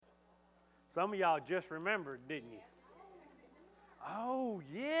Some of y'all just remembered, didn't you? Oh,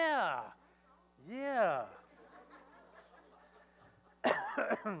 yeah. Yeah.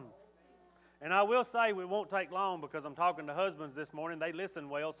 And I will say it won't take long because I'm talking to husbands this morning. They listen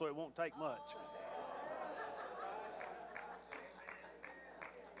well, so it won't take much.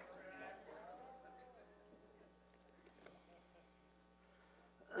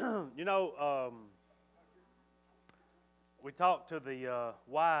 You know, we talked to the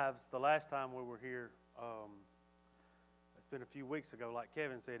wives the last time we were here. It's been a few weeks ago. Like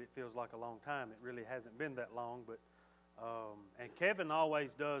Kevin said, it feels like a long time. It really hasn't been that long, but and Kevin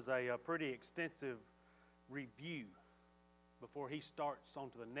always does a pretty extensive review before he starts on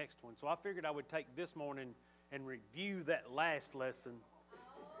to the next one. So I figured I would take this morning and review that last lesson,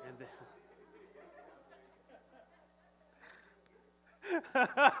 and then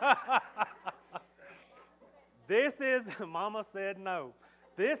this is, Mama said no.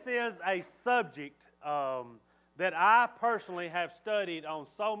 This is a subject that I personally have studied on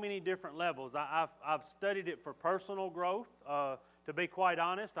so many different levels. I've studied it for personal growth, to be quite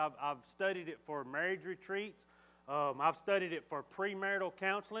honest. I've studied it for marriage retreats. I've studied it for premarital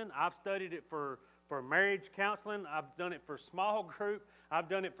counseling. I've studied it for marriage counseling. I've done it for small group. I've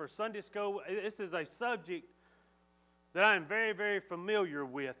done it for Sunday school. This is a subject that I am very, very familiar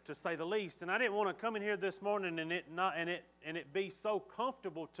with, to say the least. And I didn't want to come in here this morning and it be so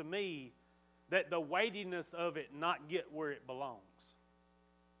comfortable to me that the weightiness of it not get where it belongs.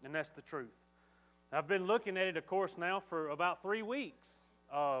 And that's the truth. I've been looking at it, of course, now for about 3 weeks,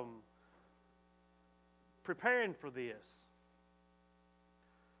 preparing for this.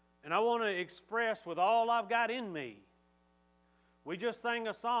 And I want to express with all I've got in me. We just sang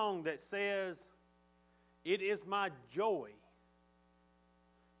a song that says, "It is my joy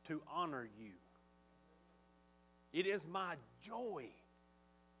to honor you." It is my joy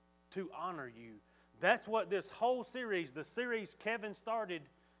to honor you. That's what this whole series, the series Kevin started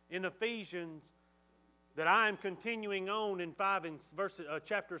in Ephesians, that I am continuing on in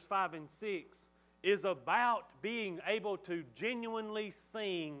chapters 5 and 6, is about being able to genuinely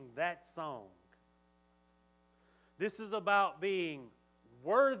sing that song. This is about being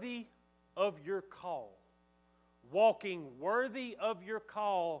worthy of your call. Walking worthy of your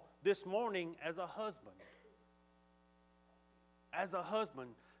call this morning as a husband. As a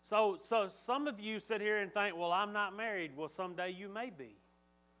husband. So some of you sit here and think, well, I'm not married. Well, someday you may be.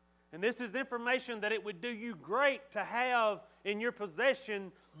 And this is information that it would do you great to have in your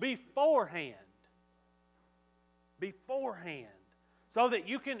possession beforehand. Beforehand. So that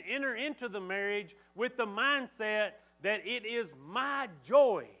you can enter into the marriage with the mindset that it is my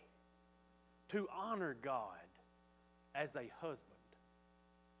joy to honor God as a husband.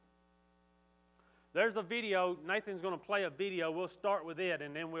 There's a video. Nathan's going to play a video. We'll start with it,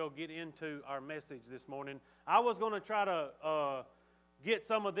 and then we'll get into our message this morning. I was going to try to get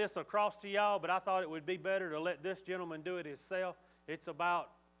some of this across to y'all, but I thought it would be better to let this gentleman do it himself. It's about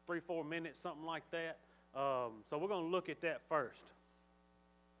 3-4 minutes, something like that. So we're going to look at that first.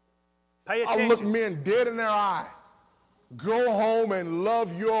 Pay attention. I look men dead in their eye. Go home and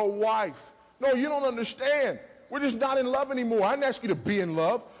love your wife. No, you don't understand. We're just not in love anymore. I didn't ask you to be in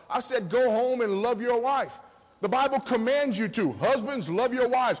love. I said go home and love your wife. The Bible commands you to. Husbands, love your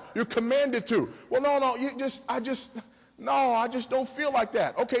wives. You're commanded to. Well, no, I just don't feel like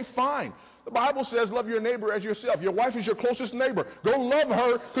that. Okay, fine. The Bible says love your neighbor as yourself. Your wife is your closest neighbor. Go love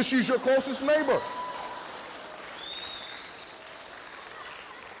her because she's your closest neighbor.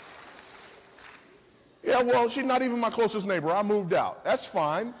 Yeah, well, she's not even my closest neighbor. I moved out. That's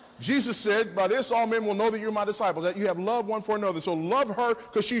fine. Jesus said, by this all men will know that you're my disciples, that you have love one for another. So love her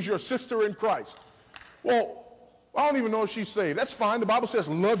because she's your sister in Christ. Well, I don't even know if she's saved. That's fine. The Bible says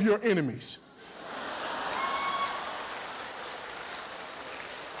love your enemies.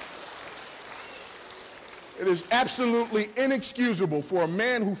 It is absolutely inexcusable for a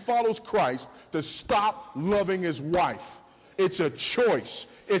man who follows Christ to stop loving his wife. It's a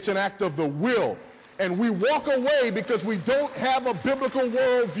choice. It's an act of the will. And we walk away because we don't have a biblical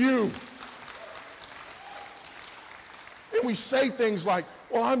worldview. And we say things like,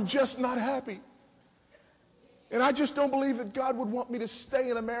 well, I'm just not happy. And I just don't believe that God would want me to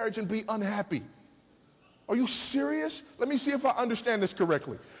stay in a marriage and be unhappy. Are you serious? Let me see if I understand this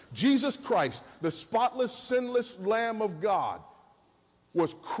correctly. Jesus Christ, the spotless, sinless Lamb of God,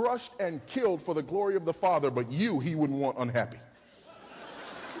 was crushed and killed for the glory of the Father, but you, he wouldn't want unhappy.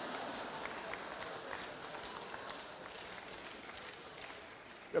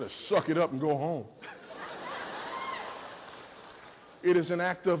 You gotta suck it up and go home. It is an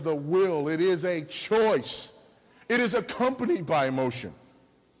act of the will. It is a choice. It is accompanied by emotion.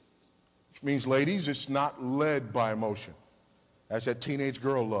 Means, ladies, it's not led by emotion. That's that teenage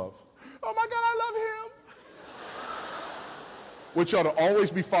girl love. Oh my God, I love him. Which ought to always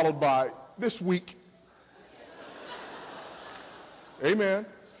be followed by this week. Amen.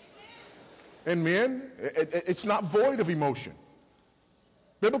 And men, it's not void of emotion.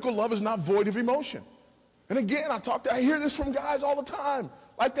 Biblical love is not void of emotion. And again, I hear this from guys all the time.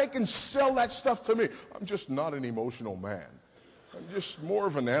 Like they can sell that stuff to me. I'm just not an emotional man. I'm just more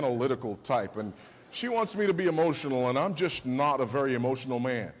of an analytical type. And she wants me to be emotional, and I'm just not a very emotional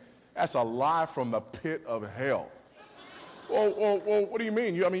man. That's a lie from the pit of hell. Well, what do you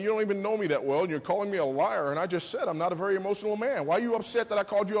mean? You don't even know me that well, and you're calling me a liar, and I just said I'm not a very emotional man. Why are you upset that I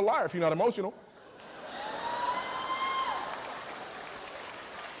called you a liar if you're not emotional?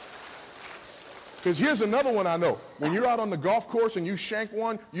 Because here's another one I know. When you're out on the golf course and you shank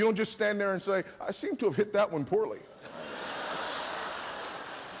one, you don't just stand there and say, I seem to have hit that one poorly.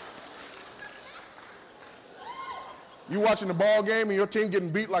 You watching the ball game and your team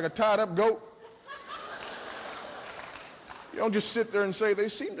getting beat like a tied up goat. You don't just sit there and say, they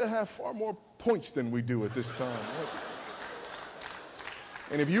seem to have far more points than we do at this time.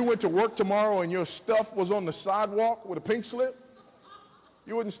 And if you went to work tomorrow and your stuff was on the sidewalk with a pink slip,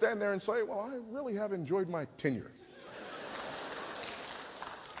 you wouldn't stand there and say, well, I really have enjoyed my tenure.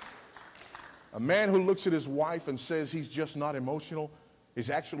 A man who looks at his wife and says he's just not emotional is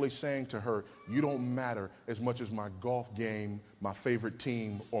actually saying to her, you don't matter as much as my golf game, my favorite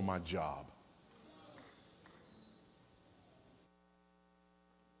team, or my job.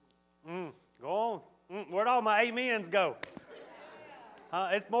 Go on. Where'd all my amens go?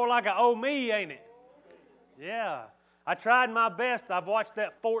 It's more like an oh me, ain't it? Yeah. I tried my best. I've watched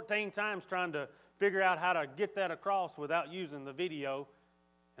that 14 times trying to figure out how to get that across without using the video,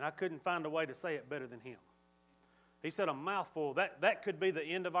 and I couldn't find a way to say it better than him. He said a mouthful. That could be the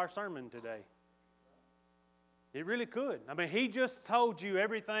end of our sermon today. It really could. I mean, he just told you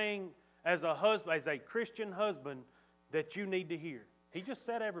everything as a husband, as a Christian husband, that you need to hear. He just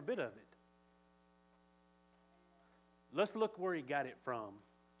said every bit of it. Let's look where he got it from.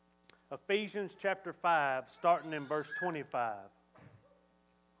 Ephesians chapter 5, starting in verse 25.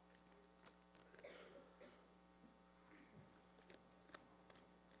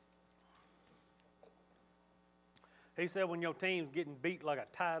 He said when your team's getting beat like a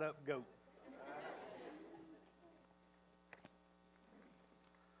tied up goat.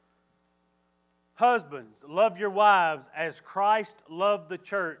 Husbands, love your wives as Christ loved the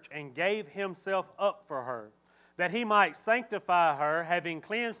church and gave himself up for her, that he might sanctify her, having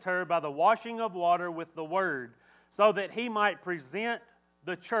cleansed her by the washing of water with the word, so that he might present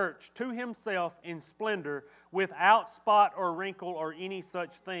the church to himself in splendor, without spot or wrinkle or any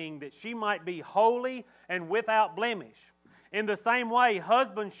such thing, that she might be holy and without blemish. In the same way,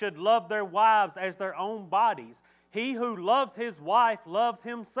 husbands should love their wives as their own bodies. He who loves his wife loves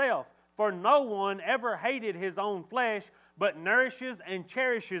himself, for no one ever hated his own flesh, but nourishes and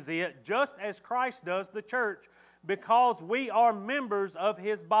cherishes it, just as Christ does the church, because we are members of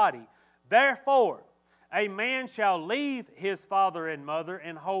his body. Therefore, a man shall leave his father and mother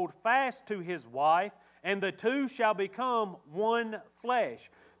and hold fast to his wife, and the two shall become one flesh.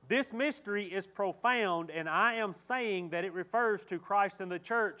 This mystery is profound, and I am saying that it refers to Christ and the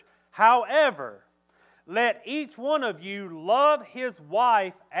church. However, let each one of you love his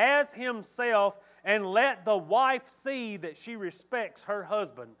wife as himself, and let the wife see that she respects her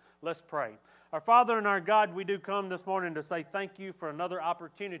husband. Let's pray. Our Father and our God, we do come this morning to say thank you for another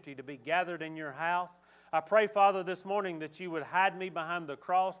opportunity to be gathered in your house. I pray, Father, this morning that you would hide me behind the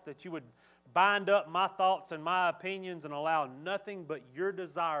cross, that you would bind up my thoughts and my opinions and allow nothing but your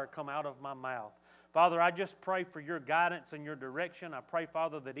desire come out of my mouth. Father, I just pray for your guidance and your direction. I pray,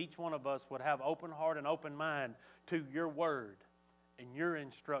 Father, that each one of us would have open heart and open mind to your word and your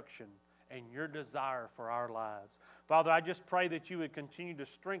instruction and your desire for our lives. Father, I just pray that you would continue to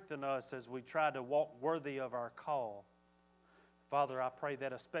strengthen us as we try to walk worthy of our call. Father, I pray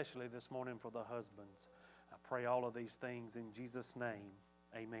that especially this morning for the husbands. I pray all of these things in Jesus' name.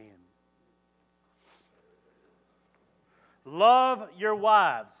 Amen. Love your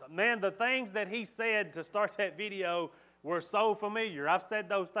wives. Man, the things that he said to start that video were so familiar. I've said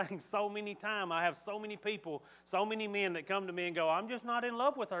those things so many times. I have so many people, so many men that come to me and go, I'm just not in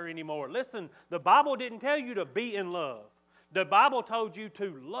love with her anymore. Listen, the Bible didn't tell you to be in love. The Bible told you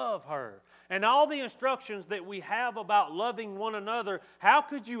to love her. And all the instructions that we have about loving one another, how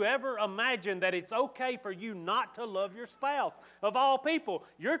could you ever imagine that it's okay for you not to love your spouse? Of all people,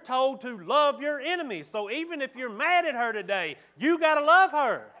 you're told to love your enemies. So even if you're mad at her today, you got to love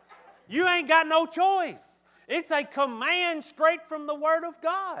her. You ain't got no choice. It's a command straight from the Word of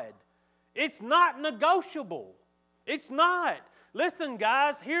God. It's not negotiable. It's not. Listen,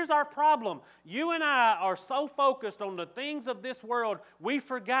 guys, here's our problem. You and I are so focused on the things of this world, we've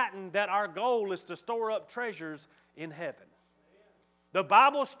forgotten that our goal is to store up treasures in heaven. The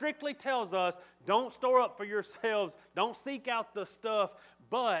Bible strictly tells us, don't store up for yourselves, don't seek out the stuff,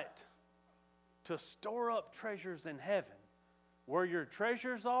 but to store up treasures in heaven. Where your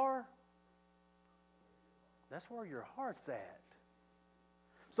treasures are, that's where your heart's at.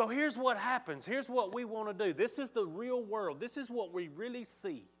 So here's what happens. Here's what we want to do. This is the real world. This is what we really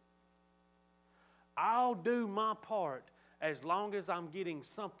see. I'll do my part as long as I'm getting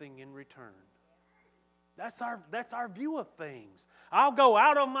something in return. That's our view of things. I'll go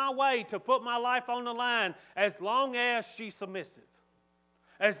out of my way to put my life on the line as long as she's submissive.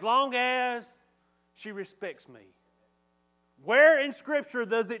 As long as she respects me. Where in Scripture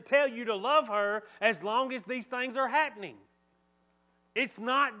does it tell you to love her as long as these things are happening? It's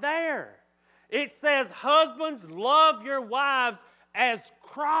not there. It says, husbands, love your wives as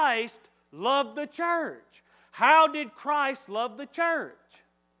Christ loved the church. How did Christ love the church?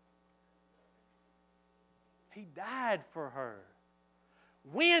 He died for her.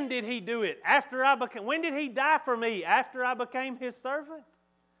 When did He do it? When did He die for me? After I became His servant?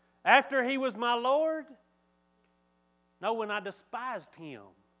 After He was my Lord? No, when I despised Him,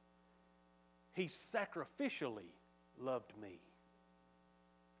 He sacrificially loved me.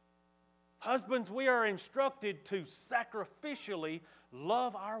 Husbands, we are instructed to sacrificially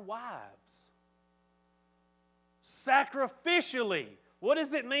love our wives. Sacrificially. What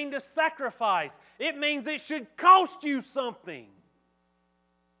does it mean to sacrifice? It means it should cost you something.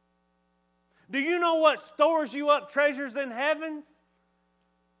 Do you know what stores you up treasures in heavens?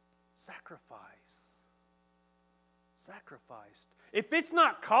 Sacrifice. Sacrificed. If it's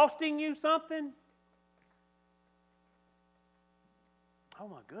not costing you something, oh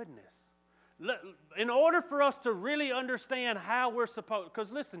my goodness. In order for us to really understand how we're supposed,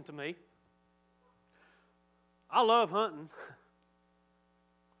 because listen to me, I love hunting.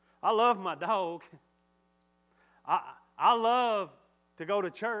 I love my dog. I love to go to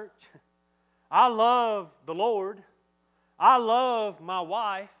church. I love the Lord. I love my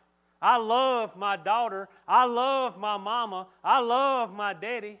wife. I love my daughter. I love my mama. I love my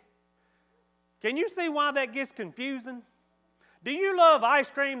daddy. Can you see why that gets confusing? Do you love ice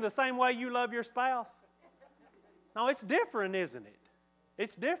cream the same way you love your spouse? No, it's different, isn't it?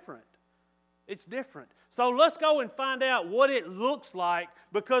 It's different. It's different. So let's go and find out what it looks like,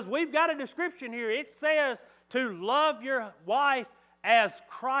 because we've got a description here. It says to love your wife as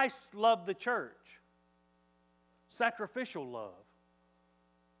Christ loved the church. Sacrificial love.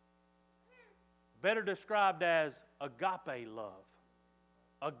 Better described as agape love.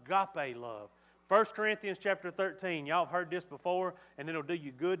 Agape love. 1 Corinthians chapter 13. Y'all have heard this before, and it'll do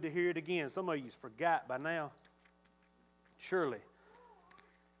you good to hear it again. Some of you's forgot by now. Surely.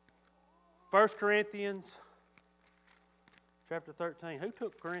 1 Corinthians chapter 13. Who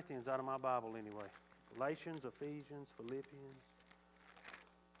took Corinthians out of my Bible anyway? Galatians, Ephesians, Philippians,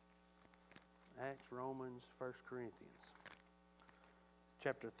 Acts, Romans, 1 Corinthians.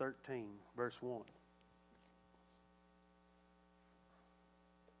 Chapter 13, verse 1.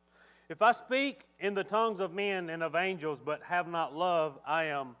 If I speak in the tongues of men and of angels, but have not love, I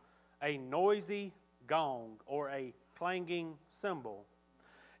am a noisy gong or a clanging cymbal.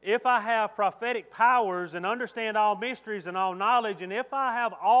 If I have prophetic powers and understand all mysteries and all knowledge, and if I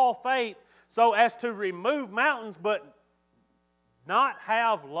have all faith so as to remove mountains, but not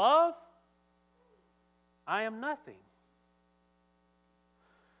have love, I am nothing.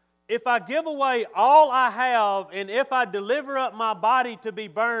 If I give away all I have, and if I deliver up my body to be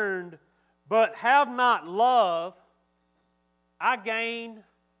burned, but have not love, I gain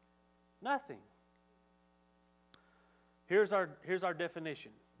nothing. Here's our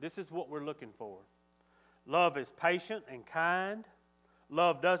definition. This is what we're looking for. Love is patient and kind.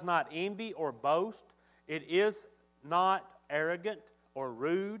 Love does not envy or boast. It is not arrogant or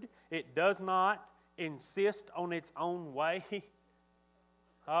rude. It does not insist on its own way.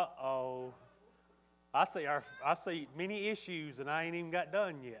 Uh-oh. I see many issues and I ain't even got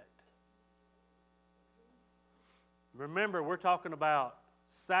done yet. Remember, we're talking about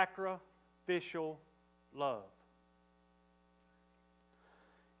sacrificial love.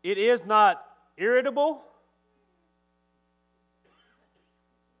 It is not irritable.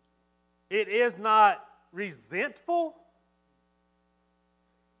 It is not resentful.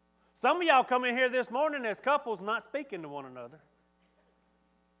 Some of y'all come in here this morning as couples not speaking to one another.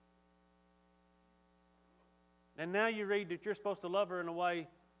 And now you read that you're supposed to love her in a way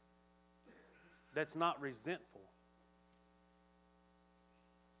that's not resentful.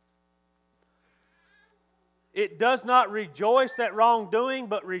 It does not rejoice at wrongdoing,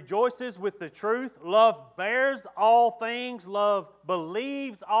 but rejoices with the truth. Love bears all things. Love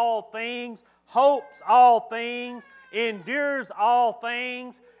believes all things. Hopes all things. Endures all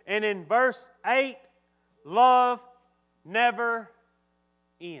things. And in verse 8, love never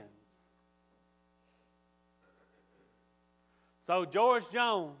ends. So George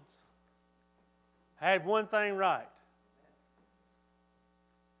Jones had one thing right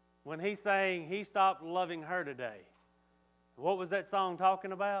when he sang, he stopped loving her today. What was that song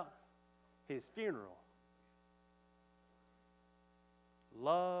talking about? His funeral.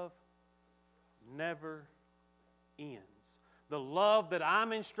 Love never ends. The love that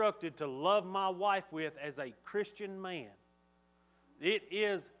I'm instructed to love my wife with as a Christian man,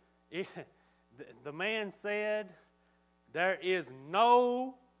 the man said, there is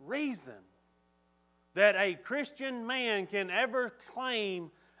no reason that a Christian man can ever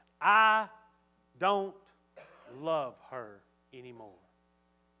claim, I don't love her anymore.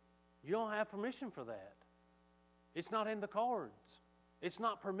 You don't have permission for that. It's not in the cards. It's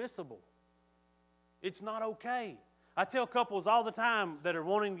not permissible. It's not okay. I tell couples all the time that are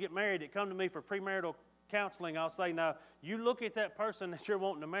wanting to get married that come to me for premarital counseling, I'll say, now, you look at that person that you're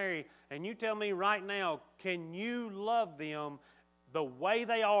wanting to marry and you tell me right now, can you love them the way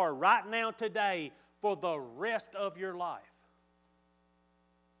they are right now today for the rest of your life?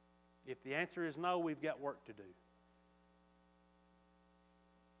 If the answer is no, we've got work to do.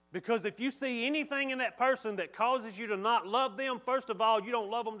 Because if you see anything in that person that causes you to not love them, first of all, you don't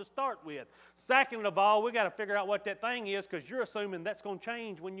love them to start with. Second of all, we've got to figure out what that thing is, because you're assuming that's going to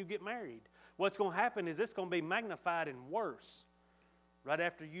change when you get married. What's going to happen is it's going to be magnified and worse right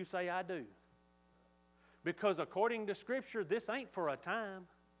after you say, I do. Because according to Scripture, this ain't for a time.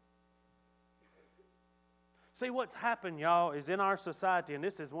 See, what's happened, y'all, is in our society, and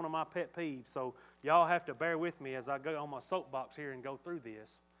this is one of my pet peeves, so y'all have to bear with me as I go on my soapbox here and go through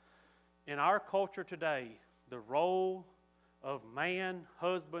this. In our culture today, the role of man,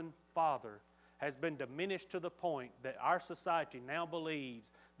 husband, father has been diminished to the point that our society now believes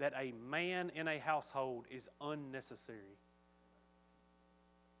that a man in a household is unnecessary.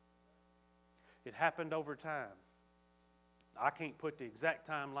 It happened over time. I can't put the exact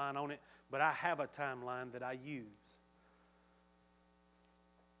timeline on it, but I have a timeline that I use.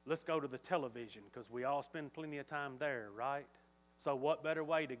 Let's go to the television, because we all spend plenty of time there, right? So what better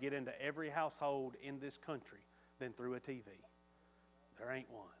way to get into every household in this country than through a TV? There ain't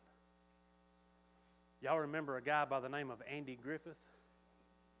one. Y'all remember a guy by the name of Andy Griffith?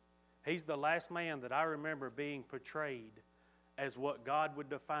 He's the last man that I remember being portrayed as what God would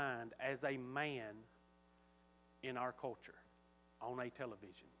define as a man in our culture on a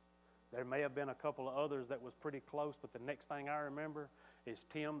television. There may have been a couple of others that was pretty close, but the next thing I remember is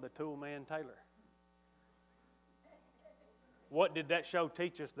Tim the Toolman Taylor. What did that show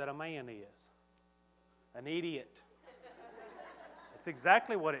teach us that a man is? An idiot. That's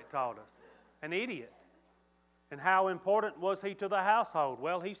exactly what it taught us. An idiot. And how important was he to the household?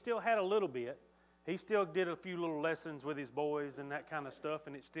 Well, he still had a little bit. He still did a few little lessons with his boys and that kind of stuff,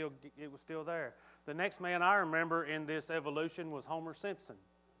 and it was still there. The next man I remember in this evolution was Homer Simpson.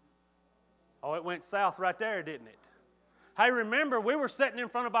 Oh, it went south right there, didn't it? Hey, remember, we were sitting in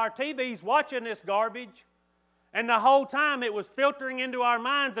front of our TVs watching this garbage, and the whole time it was filtering into our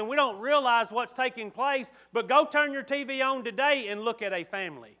minds, and we don't realize what's taking place. But go turn your TV on today and look at a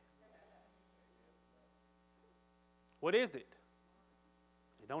family. What is it?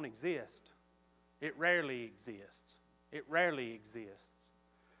 It don't exist. It rarely exists. It rarely exists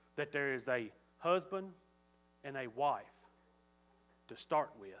that there is a husband and a wife to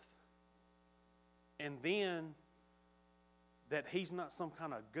start with. And then that he's not some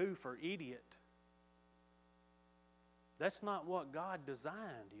kind of goof or idiot. That's not what God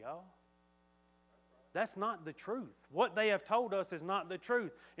designed, y'all. That's not the truth. What they have told us is not the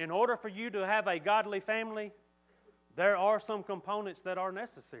truth. In order for you to have a godly family, there are some components that are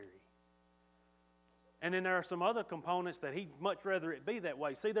necessary. And then there are some other components that he'd much rather it be that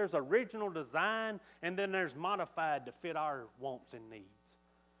way. See, there's original design, and then there's modified to fit our wants and needs.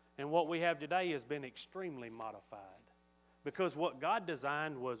 And what we have today has been extremely modified. Because what God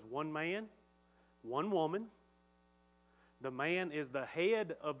designed was one man, one woman. The man is the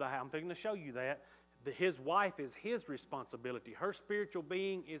head of the house. I'm going to show you that. His wife is his responsibility. Her spiritual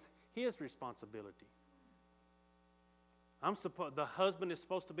being is his responsibility. The husband is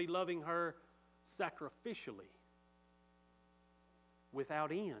supposed to be loving her sacrificially,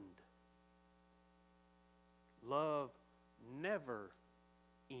 without end. Love never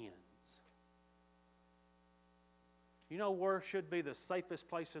ends. You know where should be the safest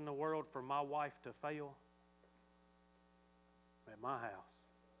place in the world for my wife to fail? At my house.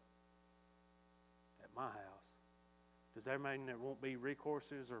 At my house. Does that mean there won't be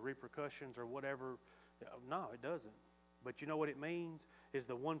recourses or repercussions or whatever? No, it doesn't. But you know what it means? Is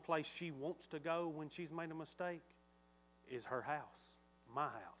the one place she wants to go when she's made a mistake is her house, my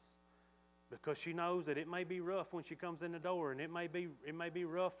house. Because she knows that it may be rough when she comes in the door, and it may be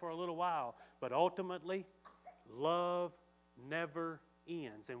rough for a little while, but ultimately, love never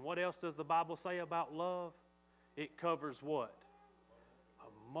ends. And what else does the Bible say about love? It covers what?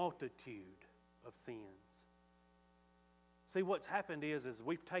 A multitude of sins. See, what's happened is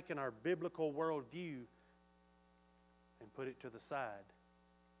we've taken our biblical worldview and put it to the side.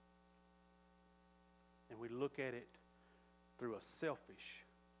 And we look at it through a selfish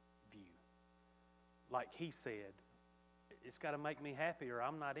view. Like he said, it's got to make me happy or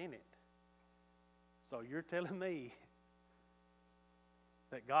I'm not in it. So you're telling me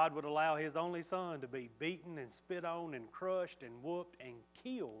that God would allow His only Son to be beaten and spit on and crushed and whooped and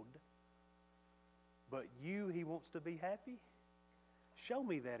killed, but He wants to be happy? Show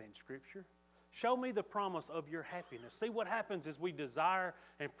me that in Scripture. Show me the promise of your happiness. See, what happens is we desire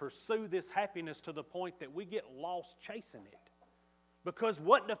and pursue this happiness to the point that we get lost chasing it. Because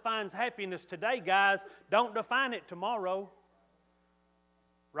what defines happiness today, guys, don't define it tomorrow.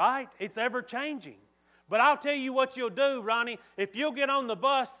 Right? It's ever changing. But I'll tell you what you'll do, Ronnie. If you'll get on the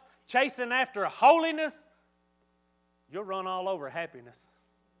bus chasing after holiness, you'll run all over happiness.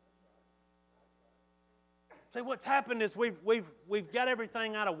 See, what's happened is we've got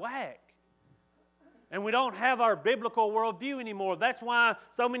everything out of whack. And we don't have our biblical worldview anymore. That's why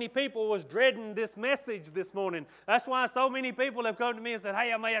so many people was dreading this message this morning. That's why so many people have come to me and said,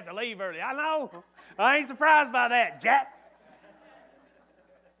 hey, I may have to leave early. I know. I ain't surprised by that, Jack.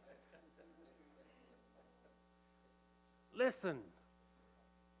 Listen,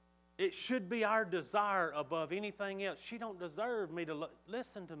 it should be our desire above anything else. She don't deserve me to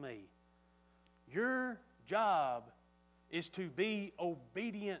listen to me. Your job is to be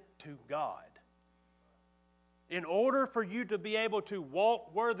obedient to God. In order for you to be able to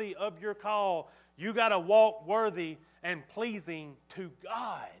walk worthy of your call, you got to walk worthy and pleasing to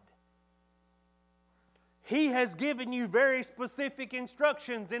God. He has given you very specific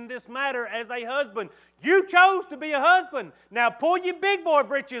instructions in this matter as a husband. You chose to be a husband. Now pull your big boy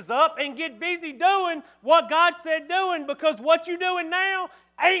britches up and get busy doing what God said doing, because what you're doing now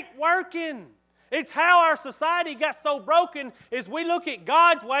ain't working. It's how our society got so broken is we look at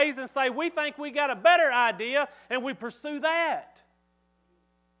God's ways and say we think we got a better idea and we pursue that.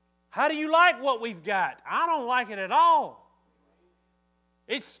 How do you like what we've got? I don't like it at all.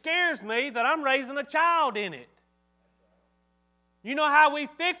 It scares me that I'm raising a child in it. You know how we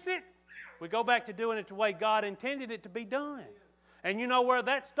fix it? We go back to doing it the way God intended it to be done. And you know where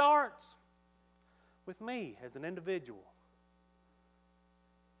that starts? With me as an individual.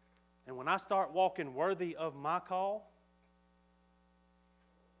 And when I start walking worthy of my call,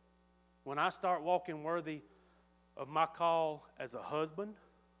 when I start walking worthy of my call as a husband,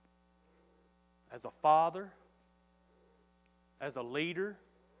 as a father, as a leader,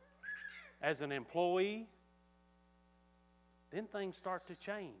 as an employee, then things start to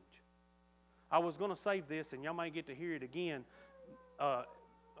change. I was going to save this, and y'all may get to hear it again. I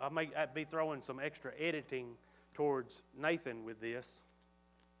may be throwing some extra editing towards Nathan with this,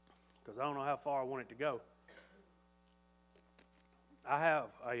 because I don't know how far I want it to go. I have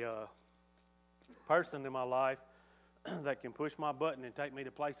a person in my life that can push my button and take me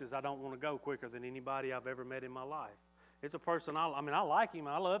to places I don't want to go quicker than anybody I've ever met in my life. It's a person, I like him,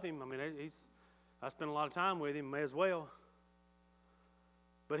 I love him. I spend a lot of time with him as well.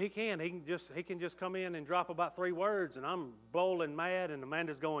 But he can just come in and drop about 3 words, and I'm bowling mad, and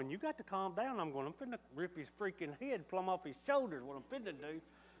Amanda's going, you got to calm down. I'm finna rip his freaking head plumb off his shoulders, what I'm finna do.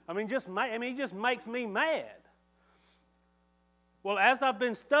 He just makes me mad. Well, as I've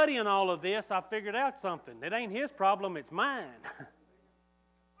been studying all of this, I figured out something. It ain't his problem, it's mine.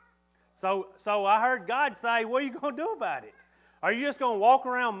 So I heard God say, what are you going to do about it? Are you just going to walk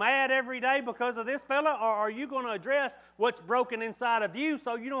around mad every day because of this fella, or are you going to address what's broken inside of you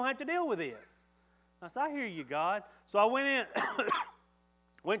so you don't have to deal with this? I said, I hear you, God. So I went in,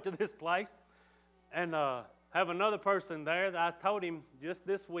 went to this place, and have another person there that I told him just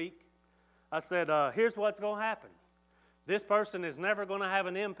this week. I said, here's what's going to happen. This person is never going to have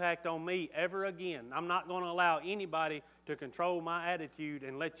an impact on me ever again. I'm not going to allow anybody to control my attitude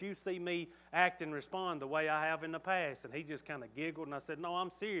and let you see me act and respond the way I have in the past. And he just kind of giggled, and I said, no,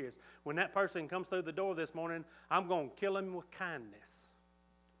 I'm serious. When that person comes through the door this morning, I'm going to kill him with kindness.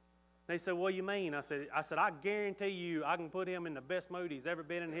 They said, what do you mean? I said, I guarantee you I can put him in the best mood he's ever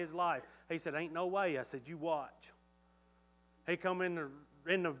been in his life. He said, ain't no way. I said, you watch. He come into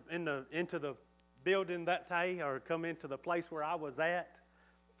the building that day, or come into the place where I was at.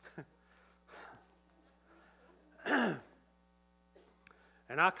 And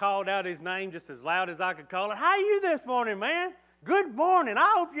I called out his name just as loud as I could call it. How you this morning, man? Good morning.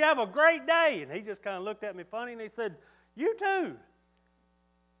 I hope you have a great day. And he just kind of looked at me funny and he said, you too.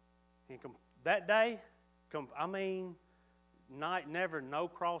 And that day, never, no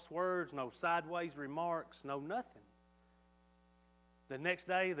cross words, no sideways remarks, no nothing. The next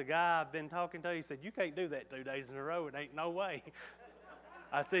day, the guy I've been talking to, he said, you can't do that 2 days in a row. It ain't no way.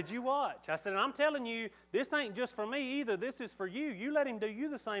 I said, you watch. I said, and I'm telling you, this ain't just for me either. This is for you. You let him do you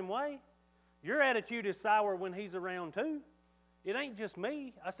the same way. Your attitude is sour when he's around too. It ain't just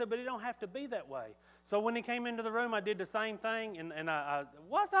me. I said, but it don't have to be that way. So when he came into the room, I did the same thing. And I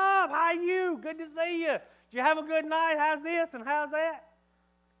what's up? How you? Good to see you. Did you have a good night? How's this and how's that?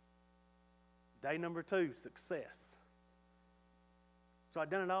 Day number 2, success. So I've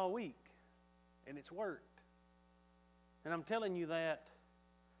done it all week, and it's worked. And I'm telling you that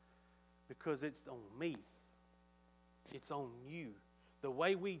because it's on me. It's on you. The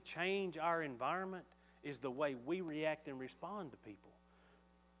way we change our environment is the way we react and respond to people.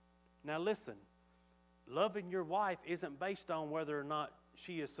 Now listen, loving your wife isn't based on whether or not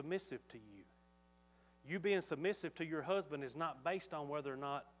she is submissive to you. You being submissive to your husband is not based on whether or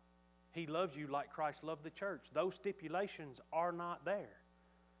not he loves you like Christ loved the church. Those stipulations are not there.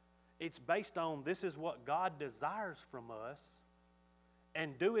 It's based on this is what God desires from us,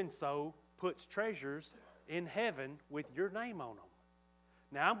 and doing so puts treasures in heaven with your name on them.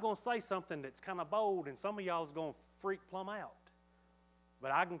 Now, I'm going to say something that's kind of bold, and some of y'all is going to freak plumb out.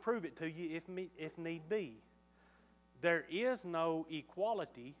 But I can prove it to you if need be. There is no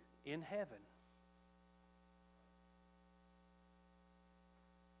equality in heaven.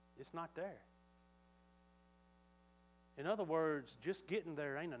 It's not there. In other words, just getting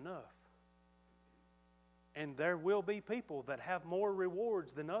there ain't enough. And there will be people that have more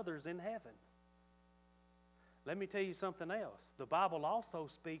rewards than others in heaven. Let me tell you something else. The Bible also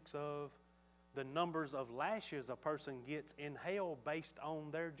speaks of the numbers of lashes a person gets in hell based on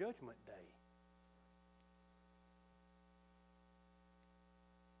their judgment day.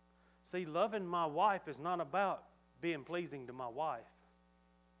 See, loving my wife is not about being pleasing to my wife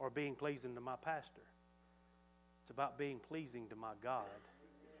or being pleasing to my pastor. It's about being pleasing to my God.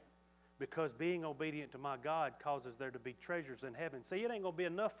 Because being obedient to my God causes there to be treasures in heaven. See, it ain't going to be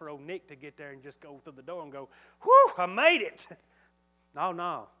enough for old Nick to get there and just go through the door and go, whew, I made it.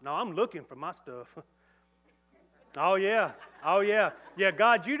 No, I'm looking for my stuff. Oh, yeah. Yeah,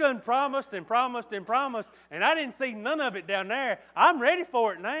 God, you done promised and promised and promised, and I didn't see none of it down there. I'm ready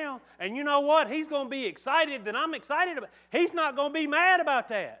for it now. And you know what? He's going to be excited that I'm excited about it. He's not going to be mad about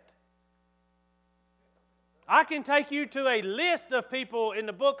that. I can take you to a list of people in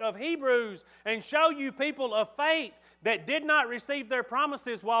the book of Hebrews and show you people of faith that did not receive their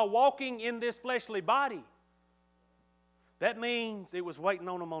promises while walking in this fleshly body. That means it was waiting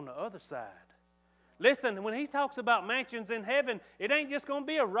on them on the other side. Listen, when he talks about mansions in heaven, it ain't just going to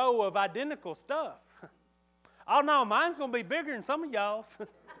be a row of identical stuff. Oh no, mine's going to be bigger than some of y'all's.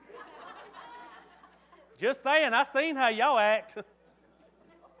 Just saying, I seen how y'all act.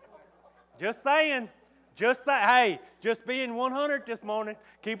 Just saying. Hey, just being 100 this morning,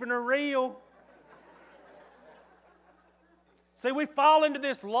 keeping it real. See, we fall into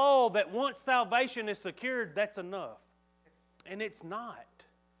this lull that once salvation is secured, that's enough. And it's not.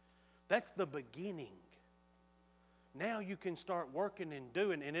 That's the beginning. Now you can start working and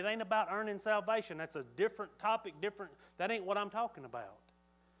doing, and it ain't about earning salvation. That's a different topic, that ain't what I'm talking about.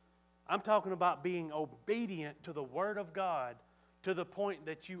 I'm talking about being obedient to the Word of God to the point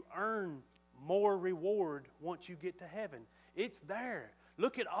that you earn more reward once you get to heaven. It's there.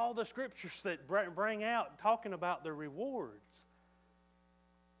 Look at all the scriptures that bring out talking about the rewards.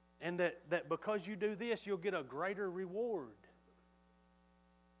 And that because you do this, you'll get a greater reward.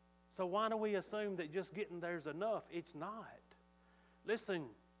 So why do we assume that just getting there's enough? It's not. Listen,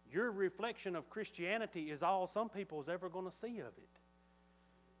 your reflection of Christianity is all some people's ever going to see of it.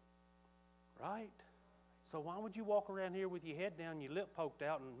 Right? So why would you walk around here with your head down, your lip poked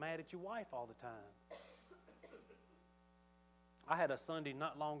out, and mad at your wife all the time? I had a Sunday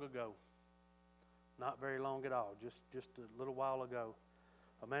not long ago. Not very long at all, just a little while ago.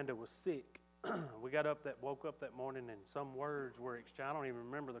 Amanda was sick. We woke up that morning, and some words were exchanged. I don't even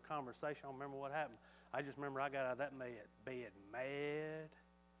remember the conversation. I don't remember what happened. I just remember I got out of that bed mad.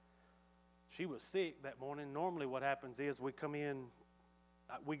 She was sick that morning. Normally what happens is we come in,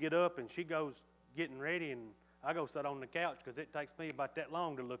 we get up, and she goes getting ready, and I go sit on the couch because it takes me about that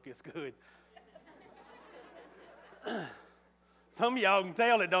long to look this good. Some of y'all can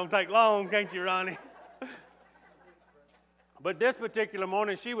tell it don't take long, can't you, Ronnie? But this particular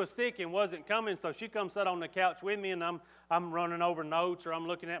morning, she was sick and wasn't coming, so she come sit on the couch with me, and I'm running over notes, or I'm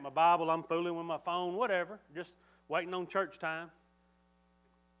looking at my Bible, I'm fooling with my phone, whatever, just waiting on church time.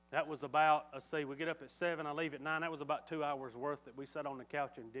 That was about, let's see, we get up at 7, I leave at 9. That was about 2 hours worth that we sat on the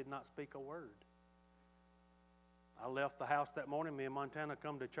couch and did not speak a word. I left the house that morning. Me and Montana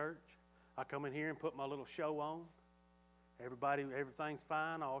come to church. I come in here and put my little show on. Everything's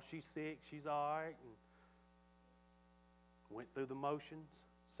fine. Oh, she's sick. She's all right. And went through the motions,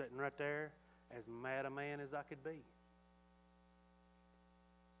 sitting right there, as mad a man as I could be.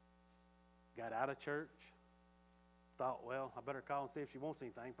 Got out of church. Thought, well, I better call and see if she wants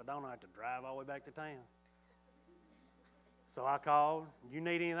anything. If I don't, I have to drive all the way back to town. So I called. You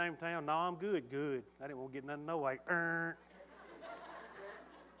need anything from town? No, I'm good. Good. I didn't want to get nothing no way.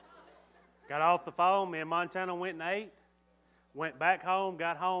 Got off the phone. Me and Montana went and ate. Went back home.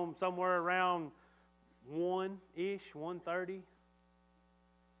 Got home somewhere around 1-ish, 1:30.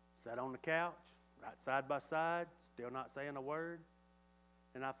 Sat on the couch, right side by side, still not saying a word.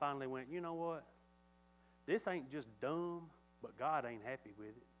 And I finally went, you know what? This ain't just dumb, but God ain't happy with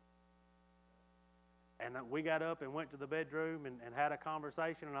it. And we got up and went to the bedroom and had a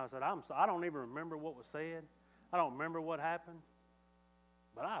conversation, and I said, I don't even remember what was said. I don't remember what happened,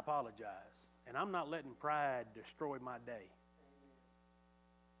 but I apologize. And I'm not letting pride destroy my day.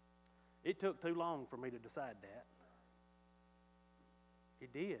 It took too long for me to decide that.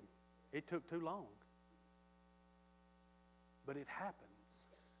 It did. It took too long. But it happens.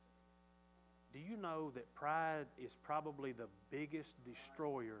 Do you know that pride is probably the biggest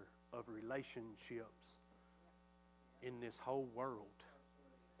destroyer of relationships in this whole world?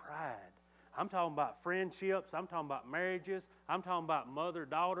 Pride. I'm talking about friendships. I'm talking about marriages. I'm talking about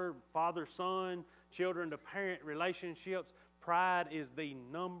mother-daughter, father-son, children-to-parent relationships. Pride is the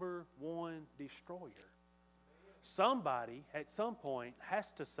number one destroyer. Somebody at some point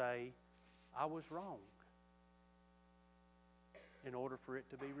has to say, I was wrong, in order for it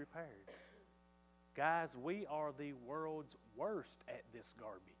to be repaired. Guys, we are the world's worst at this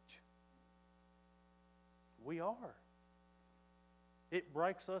garbage. We are. It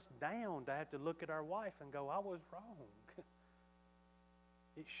breaks us down to have to look at our wife and go, I was wrong.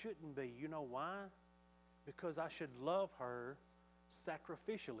 It shouldn't be. You know why? Because I should love her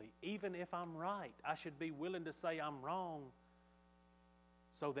sacrificially. Even if I'm right, I should be willing to say I'm wrong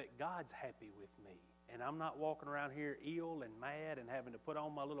so that God's happy with me. And I'm not walking around here ill and mad and having to put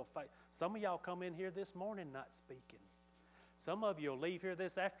on my little face. Some of y'all come in here this morning not speaking. Some of you will leave here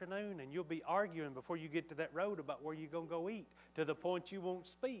this afternoon and you'll be arguing before you get to that road about where you're going to go eat, to the point you won't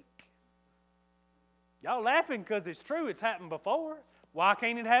speak. Y'all laughing because it's true. It's happened before. Why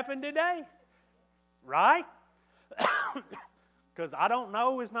can't it happen today? Right? Because I don't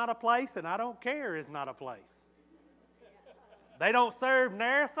know is not a place, and I don't care is not a place. They don't serve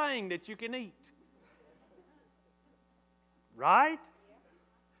near a thing that you can eat. Right?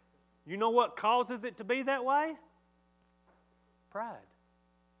 You know what causes it to be that way? Pride.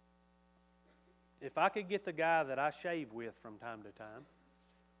 If I could get the guy that I shave with from time to time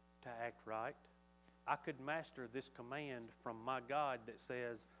to act right, I could master this command from my God that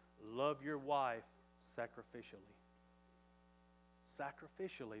says, love your wife sacrificially.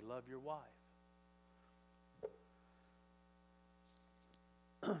 Sacrificially love your wife.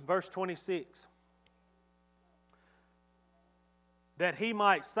 Verse 26. That he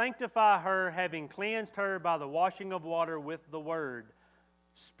might sanctify her, having cleansed her by the washing of water with the word.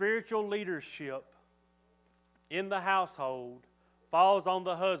 Spiritual leadership in the household falls on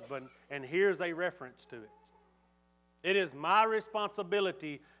the husband, and here's a reference to it. It is my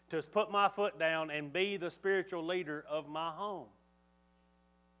responsibility to put my foot down and be the spiritual leader of my home.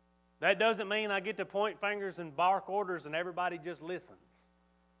 That doesn't mean I get to point fingers and bark orders and everybody just listens.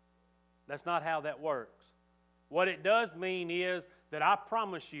 That's not how that works. What it does mean is that I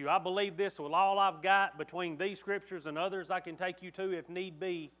promise you, I believe this with all I've got between these scriptures and others I can take you to if need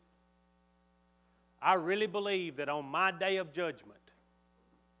be. I really believe that on my day of judgment,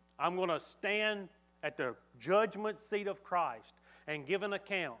 I'm going to stand at the judgment seat of Christ and give an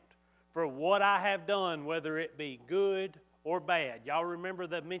account for what I have done, whether it be good or bad. Y'all remember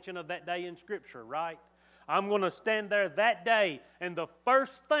the mention of that day in Scripture, right? I'm going to stand there that day, and the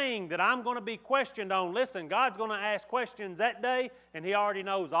first thing that I'm going to be questioned on, listen, God's going to ask questions that day, and He already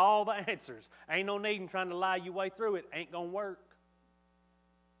knows all the answers. Ain't no need in trying to lie your way through it. Ain't going to work.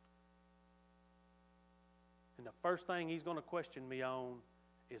 And the first thing He's going to question me on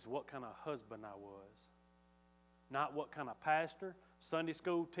is what kind of husband I was. Not what kind of pastor, Sunday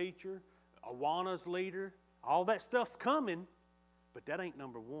school teacher, Awana's leader. All that stuff's coming. But that ain't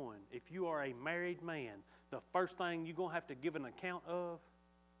number one. If you are a married man, the first thing you're going to have to give an account of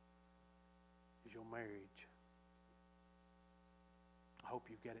is your marriage. I hope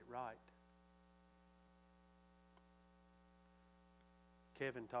you get it right.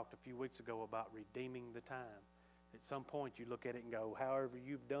 Kevin talked a few weeks ago about redeeming the time. At some point you look at it and go, however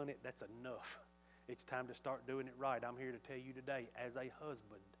you've done it, that's enough. It's time to start doing it right. I'm here to tell you today, as a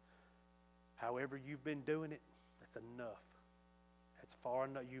husband, however you've been doing it, that's enough. That's far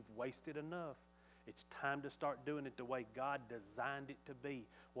enough. You've wasted enough. It's time to start doing it the way God designed it to be.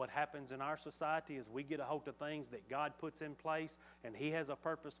 What happens in our society is we get a hold of things that God puts in place and He has a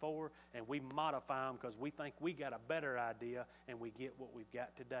purpose for, and we modify them because we think we got a better idea, and we get what we've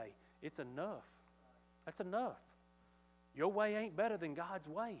got today. It's enough. That's enough. Your way ain't better than God's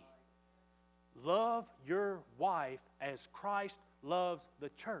way. Love your wife as Christ loves the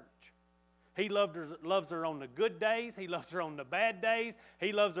church. He loves her on the good days. He loves her on the bad days.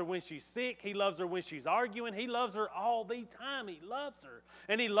 He loves her when she's sick. He loves her when she's arguing. He loves her all the time. He loves her.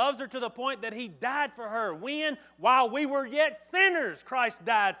 And He loves her to the point that He died for her. When? While we were yet sinners, Christ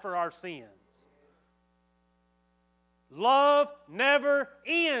died for our sins. Love never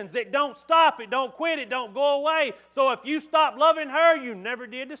ends. It don't stop. It don't quit. It don't go away. So if you stop loving her, you never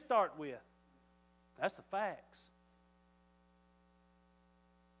did to start with. That's the facts.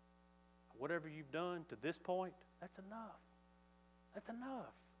 Whatever you've done to this point, that's enough. That's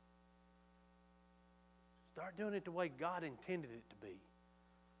enough. Start doing it the way God intended it to be.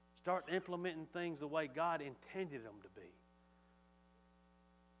 Start implementing things the way God intended them to be.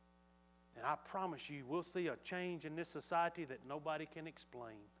 And I promise you, we'll see a change in this society that nobody can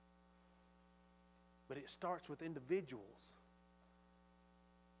explain. But it starts with individuals.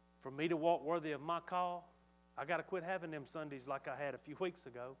 For me to walk worthy of my call, I got to quit having them Sundays like I had a few weeks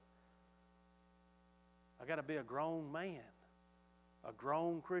ago. I got to be a grown man, a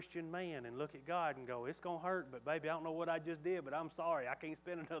grown Christian man, and look at God and go, it's going to hurt, but baby, I don't know what I just did, but I'm sorry. I can't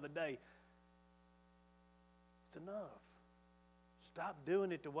spend another day. It's enough. Stop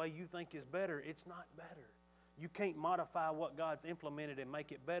doing it the way you think is better. It's not better. You can't modify what God's implemented and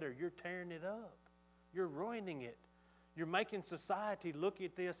make it better. You're tearing it up. You're ruining it. You're making society look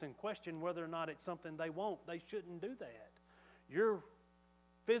at this and question whether or not it's something they want. They shouldn't do that. Your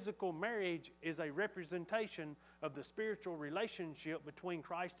physical marriage is a representation of the spiritual relationship between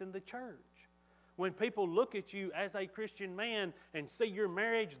Christ and the church. When people look at you as a Christian man and see your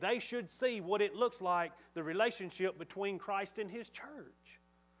marriage, they should see what it looks like, the relationship between Christ and His church.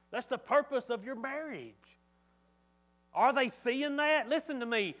 That's the purpose of your marriage. Are they seeing that? Listen to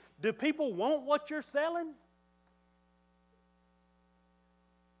me. Do people want what you're selling?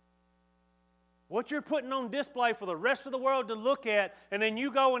 What you're putting on display for the rest of the world to look at, and then you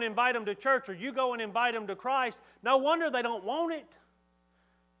go and invite them to church or you go and invite them to Christ, no wonder they don't want it.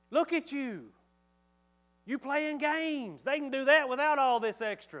 Look at you. You playing games. They can do that without all this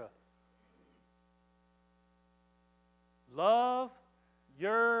extra. Love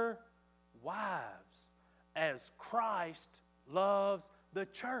your wives as Christ loves the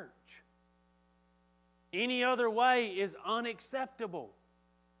church. Any other way is unacceptable.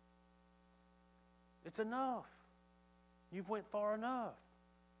 It's enough. You've went far enough.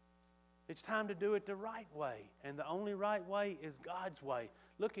 It's time to do it the right way. And the only right way is God's way.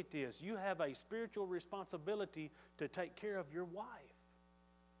 Look at this. You have a spiritual responsibility to take care of your wife.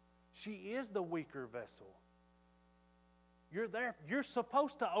 She is the weaker vessel. You're there. You're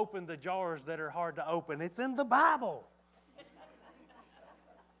supposed to open the jars that are hard to open. It's in the Bible.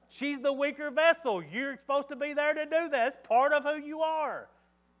 She's the weaker vessel. You're supposed to be there to do that. It's part of who you are.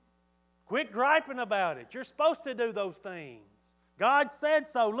 Quit griping about it. You're supposed to do those things. God said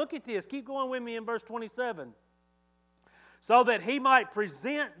so. Look at this. Keep going with me in verse 27. So that He might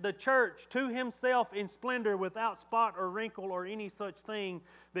present the church to Himself in splendor, without spot or wrinkle or any such thing,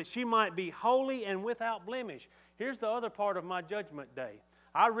 that she might be holy and without blemish. Here's the other part of my judgment day.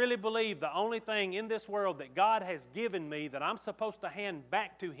 I really believe the only thing in this world that God has given me that I'm supposed to hand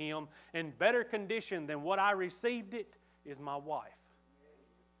back to Him in better condition than what I received it is my wife.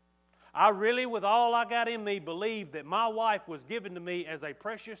 I really, with all I got in me, believe that my wife was given to me as a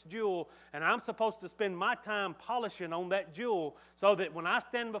precious jewel, and I'm supposed to spend my time polishing on that jewel so that when I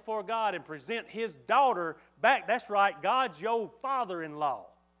stand before God and present His daughter back, that's right, God's your father-in-law.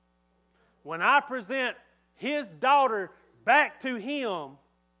 When I present His daughter back to Him,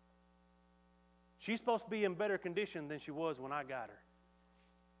 she's supposed to be in better condition than she was when I got her.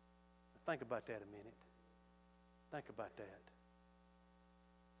 Think about that a minute. Think about that.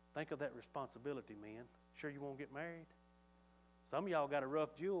 Think of that responsibility, men. Sure you won't get married? Some of y'all got a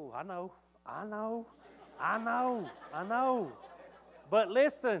rough jewel. I know. But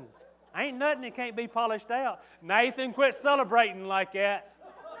listen, ain't nothing that can't be polished out. Nathan, quit celebrating like that.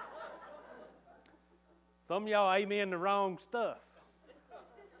 Some of y'all amen the wrong stuff.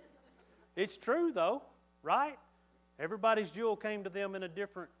 It's true though, right? Everybody's jewel came to them in a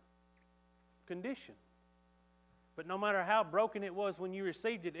different condition. But no matter how broken it was when you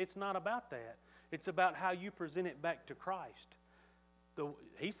received it, it's not about that. It's about how you present it back to Christ.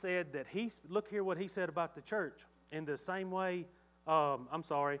 He said that look here what he said about the church. In the same way,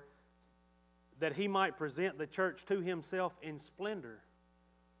 that he might present the church to himself in splendor,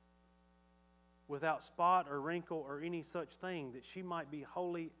 without spot or wrinkle or any such thing, that she might be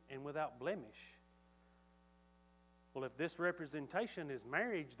holy and without blemish. Well, if this representation is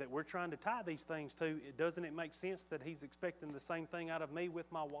marriage that we're trying to tie these things to, doesn't it make sense that he's expecting the same thing out of me with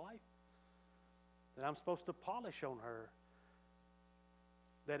my wife? That I'm supposed to polish on her.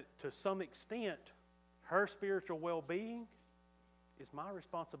 That to some extent, her spiritual well-being is my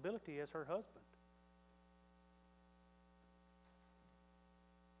responsibility as her husband.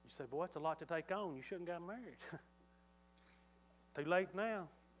 You say, boy, that's a lot to take on. You shouldn't have got married. Too late now.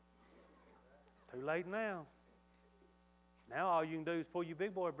 Too late now. Now all you can do is pull your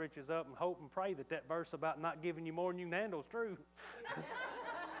big boy britches up and hope and pray that verse about not giving you more than you can handle is true.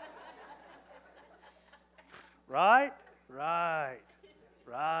 Right? Right.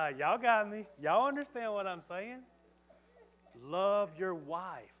 Right. Y'all got me. Y'all understand what I'm saying? Love your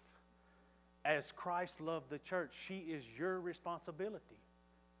wife as Christ loved the church. She is your responsibility.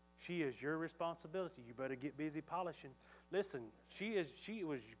 She is your responsibility. You better get busy polishing. Listen, she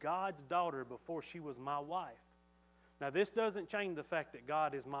was God's daughter before she was my wife. Now, this doesn't change the fact that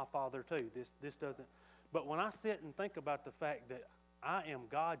God is my father too. This doesn't. But when I sit and think about the fact that I am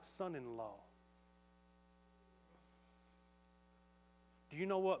God's son-in-law, do you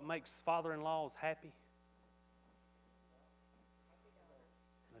know what makes father-in-laws happy?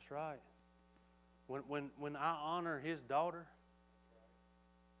 That's right. When I honor his daughter,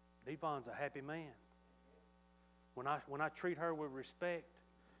 Devon's a happy man. When I treat her with respect,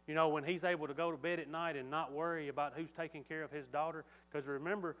 you know, when he's able to go to bed at night and not worry about who's taking care of his daughter, because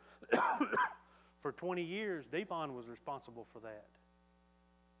remember, for 20 years, Devon was responsible for that.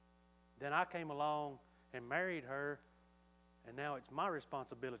 Then I came along and married her, and now it's my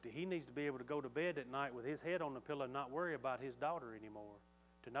responsibility. He needs to be able to go to bed at night with his head on the pillow and not worry about his daughter anymore,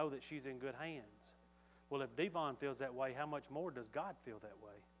 to know that she's in good hands. Well, if Devon feels that way, how much more does God feel that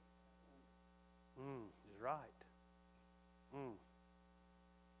way? He's right.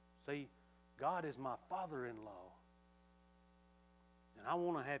 See, God is my father-in-law. And I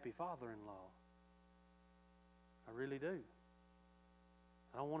want a happy father-in-law. I really do.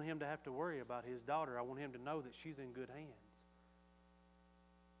 I don't want him to have to worry about his daughter. I want him to know that she's in good hands.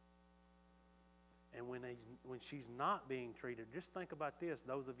 And when she's not being treated, just think about this,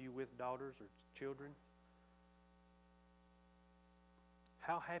 those of you with daughters or children.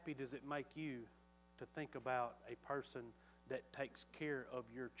 How happy does it make you to think about a person that takes care of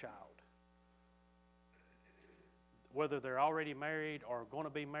your child? Whether they're already married or going to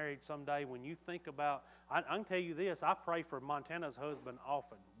be married someday, when you think about, I can tell you this, I pray for Montana's husband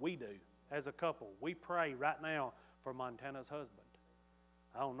often. We do, as a couple. We pray right now for Montana's husband.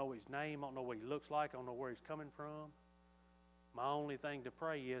 I don't know his name, I don't know what he looks like, I don't know where he's coming from. My only thing to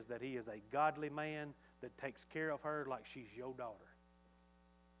pray is that he is a godly man that takes care of her like she's your daughter.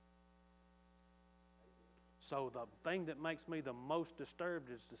 So the thing that makes me the most disturbed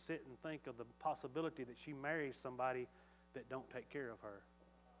is to sit and think of the possibility that she marries somebody that don't take care of her.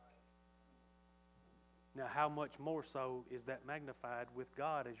 Now, how much more so is that magnified with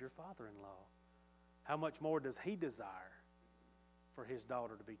God as your father-in-law? How much more does he desire for his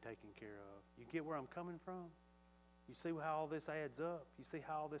daughter to be taken care of? You get where I'm coming from? You see how all this adds up? You see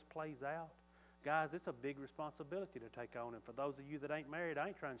how all this plays out? Guys, it's a big responsibility to take on. And for those of you that ain't married, I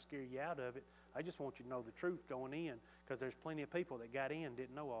ain't trying to scare you out of it. I just want you to know the truth going in, because there's plenty of people that got in,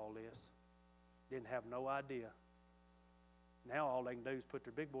 didn't know all this, didn't have no idea. Now all they can do is put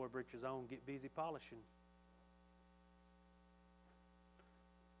their big boy britches on, get busy polishing.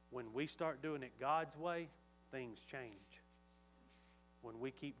 When we start doing it God's way, things change. When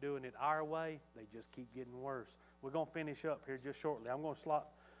we keep doing it our way, they just keep getting worse. We're going to finish up here just shortly. I'm going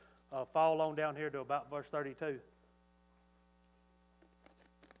to fall on down here to about verse 32.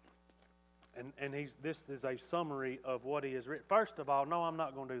 And this is a summary of what he has written. First of all, no, I'm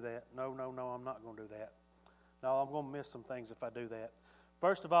not going to do that. No, I'm not going to do that. No, I'm going to miss some things if I do that.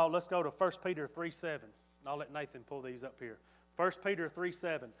 First of all, let's go to 1 Peter 3:7. I'll let Nathan pull these up here. 1 Peter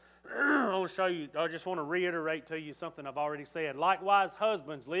 3:7. I want to show you, I just want to reiterate to you something I've already said. Likewise,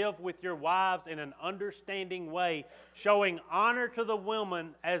 husbands, live with your wives in an understanding way, showing honor to the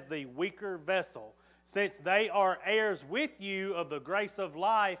woman as the weaker vessel, since they are heirs with you of the grace of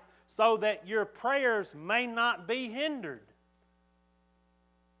life, so that your prayers may not be hindered.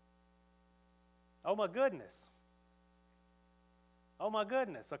 Oh my goodness. Oh my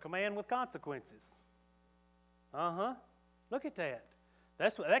goodness, a command with consequences. Look at that.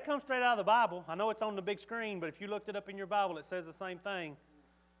 That comes straight out of the Bible. I know it's on the big screen, but if you looked it up in your Bible, it says the same thing.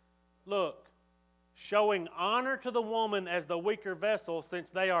 Look, showing honor to the woman as the weaker vessel, since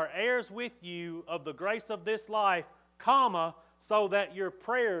they are heirs with you of the grace of this life, comma, so that your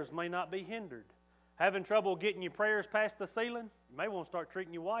prayers may not be hindered. Having trouble getting your prayers past the ceiling? You may want to start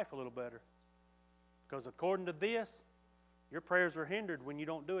treating your wife a little better. Because according to this, your prayers are hindered when you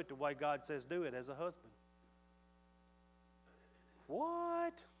don't do it the way God says do it as a husband.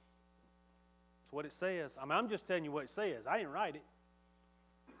 What? That's what it says. I'm just telling you what it says. I didn't write it.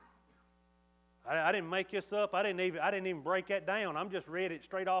 I didn't make this up. I didn't even break that down. I'm just read it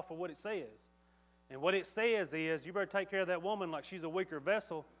straight off of what it says. And what it says is you better take care of that woman like she's a weaker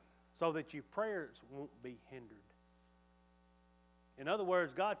vessel so that your prayers won't be hindered. In other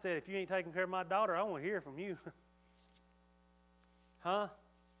words, God said, if you ain't taking care of my daughter, I won't hear from you. Huh?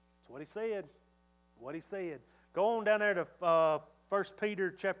 That's what he said. What he said. Go on down there to 1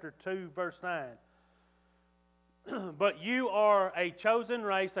 Peter chapter 2, verse 9. But you are a chosen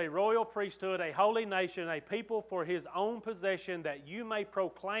race, a royal priesthood, a holy nation, a people for his own possession, that you may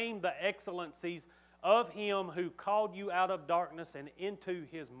proclaim the excellencies of him who called you out of darkness and into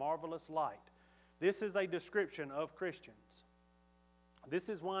his marvelous light. This is a description of Christians. This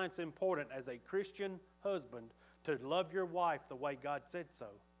is why it's important as a Christian husband to love your wife the way God said so.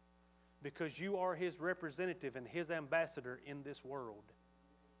 Because you are his representative and his ambassador in this world.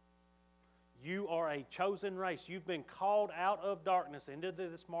 You are a chosen race. You've been called out of darkness into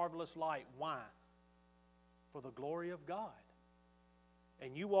this marvelous light. Why? For the glory of God.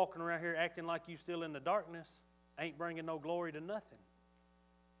 And you walking around here acting like you still in the darkness ain't bringing no glory to nothing.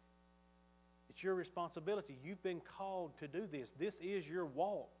 It's your responsibility. You've been called to do this. This is your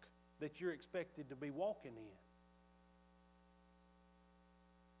walk that you're expected to be walking in.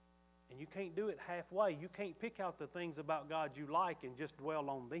 And you can't do it halfway. You can't pick out the things about God you like and just dwell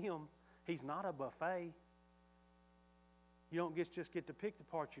on them. He's not a buffet. You don't just get to pick the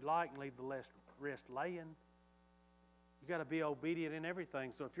parts you like and leave the rest laying. You got to be obedient in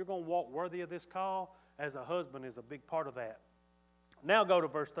everything. So if you're going to walk worthy of this call, as a husband is a big part of that. Now go to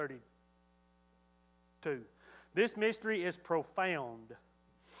verse 32. This mystery is profound.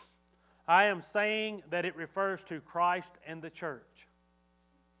 I am saying that it refers to Christ and the church.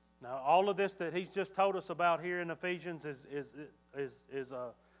 Now, all of this that he's just told us about here in Ephesians is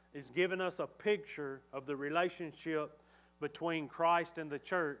giving us a picture of the relationship between Christ and the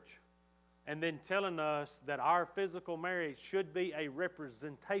church, and then telling us that our physical marriage should be a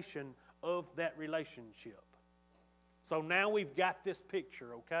representation of that relationship. So now we've got this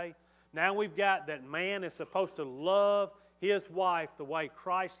picture, okay? Now we've got that man is supposed to love his wife the way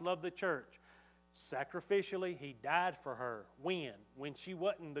Christ loved the church. Sacrificially, he died for her. When? When she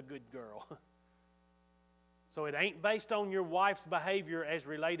wasn't the good girl. So it ain't based on your wife's behavior as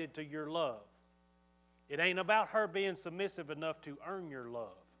related to your love. It ain't about her being submissive enough to earn your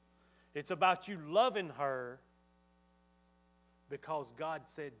love. It's about you loving her because God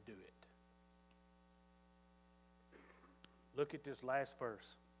said do it. Look at this last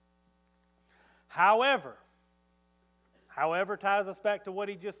verse. However ties us back to what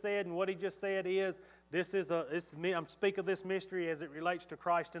he just said, and what he just said is, I'm speaking of this mystery as it relates to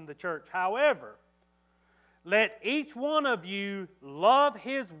Christ and the church. However, let each one of you love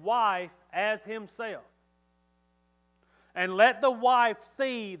his wife as himself. And let the wife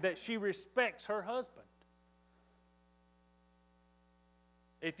see that she respects her husband.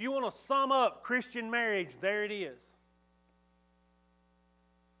 If you want to sum up Christian marriage, there it is.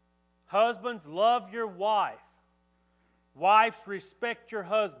 Husbands, love your wife. Wives, respect your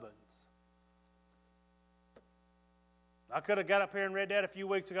husbands. I could have got up here and read that a few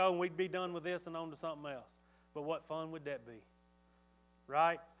weeks ago and we'd be done with this and on to something else. But what fun would that be?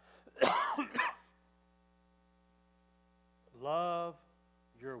 Right? Love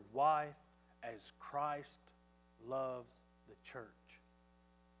your wife as Christ loves the church.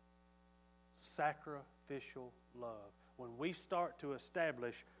 Sacrificial love. When we start to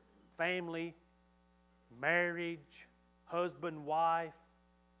establish family, marriage, husband, wife,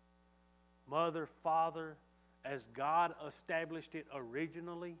 mother, father, as God established it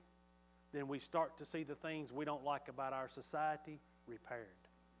originally, then we start to see the things we don't like about our society repaired.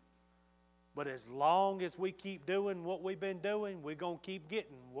 But as long as we keep doing what we've been doing, we're going to keep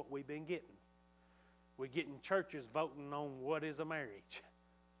getting what we've been getting. We're getting churches voting on what is a marriage.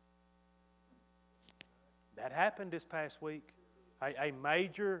 That happened this past week. A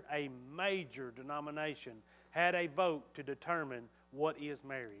major denomination had a vote to determine what is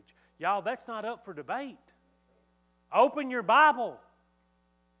marriage. Y'all, that's not up for debate. Open your Bible.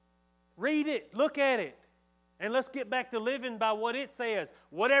 Read it. Look at it. And let's get back to living by what it says.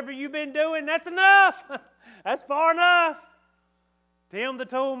 Whatever you've been doing, that's enough. That's far enough. Tim the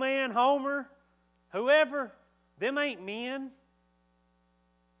Tool Man, Homer, whoever, them ain't men.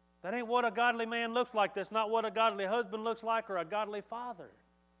 That ain't what a godly man looks like. That's not what a godly husband looks like or a godly father.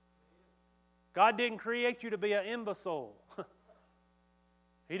 God didn't create you to be an imbecile.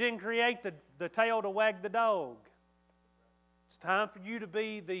 He didn't create the tail to wag the dog. It's time for you to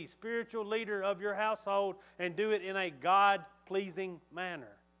be the spiritual leader of your household and do it in a God-pleasing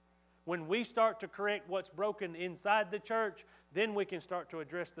manner. When we start to correct what's broken inside the church, then we can start to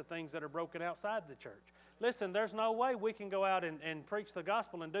address the things that are broken outside the church. Listen, there's no way we can go out and preach the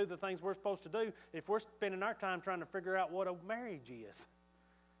gospel and do the things we're supposed to do if we're spending our time trying to figure out what a marriage is.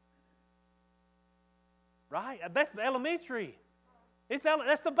 Right? That's elementary.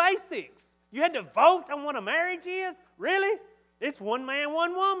 That's the basics. You had to vote on what a marriage is? Really? It's one man,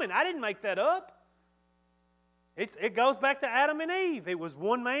 one woman. I didn't make that up. It goes back to Adam and Eve. It was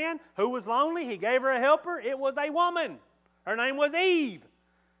one man who was lonely. He gave her a helper. It was a woman. Her name was Eve.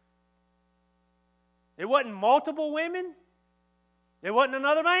 It wasn't multiple women. It wasn't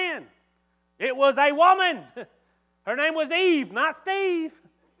another man. It was a woman. Her name was Eve, not Steve.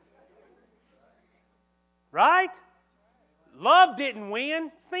 Right? Love didn't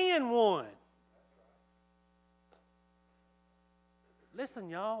win. Sin won. Listen,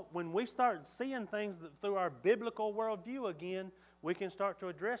 y'all, when we start seeing things through our biblical worldview again, we can start to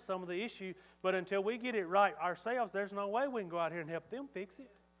address some of the issue. But until we get it right ourselves, there's no way we can go out here and help them fix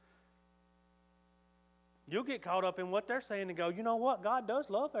it. You'll get caught up in what they're saying and go, you know what? God does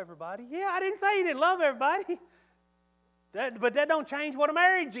love everybody. Yeah, I didn't say He didn't love everybody. But that don't change what a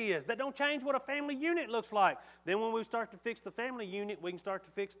marriage is. That don't change what a family unit looks like. Then when we start to fix the family unit, we can start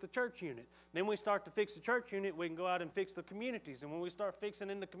to fix the church unit. Then we start to fix the church unit, we can go out and fix the communities. And when we start fixing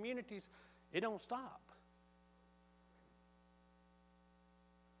in the communities, it don't stop.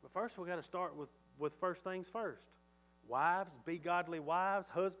 But first we got to start with first things first. Wives, be godly wives.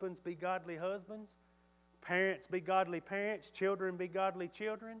 Husbands, be godly husbands. Parents, be godly parents. Children, be godly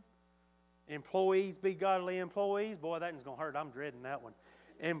children. Employees, be godly employees. Boy, that one's going to hurt. I'm dreading that one.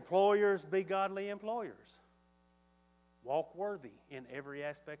 Employers, be godly employers. Walk worthy in every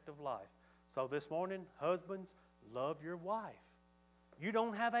aspect of life. So this morning, husbands, love your wife. You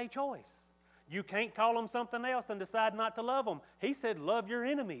don't have a choice. You can't call them something else and decide not to love them. He said, love your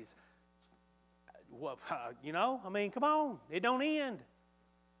enemies. Well, come on. It don't end.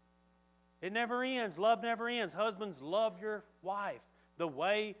 It never ends. Love never ends. Husbands, love your wife the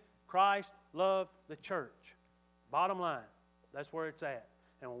way Christ loved the church. Bottom line, that's where it's at.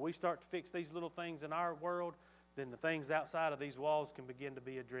 And when we start to fix these little things in our world, then the things outside of these walls can begin to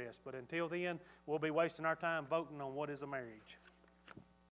be addressed. But until then, we'll be wasting our time voting on what is a marriage.